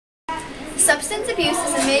Substance abuse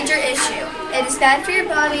is a major issue. It is bad for your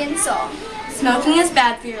body and soul. Smoking is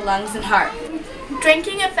bad for your lungs and heart.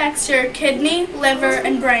 Drinking affects your kidney, liver,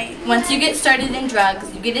 and brain. Once you get started in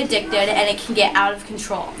drugs, you get addicted and it can get out of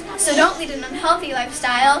control. So don't lead an unhealthy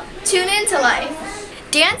lifestyle. Tune into life.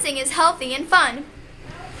 Dancing is healthy and fun.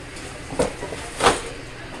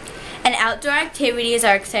 And outdoor activities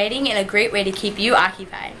are exciting and a great way to keep you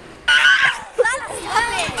occupied.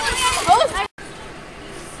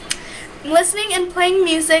 Listening and playing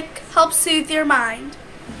music helps soothe your mind.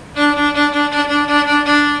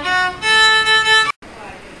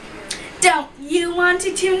 Don't you want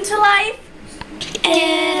to tune to life?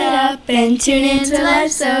 Get up and tune into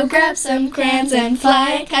life, so grab some crayons and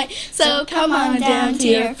fly a kite. So come on down to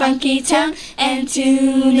your funky town and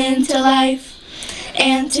tune into life.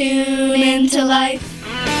 And tune into life.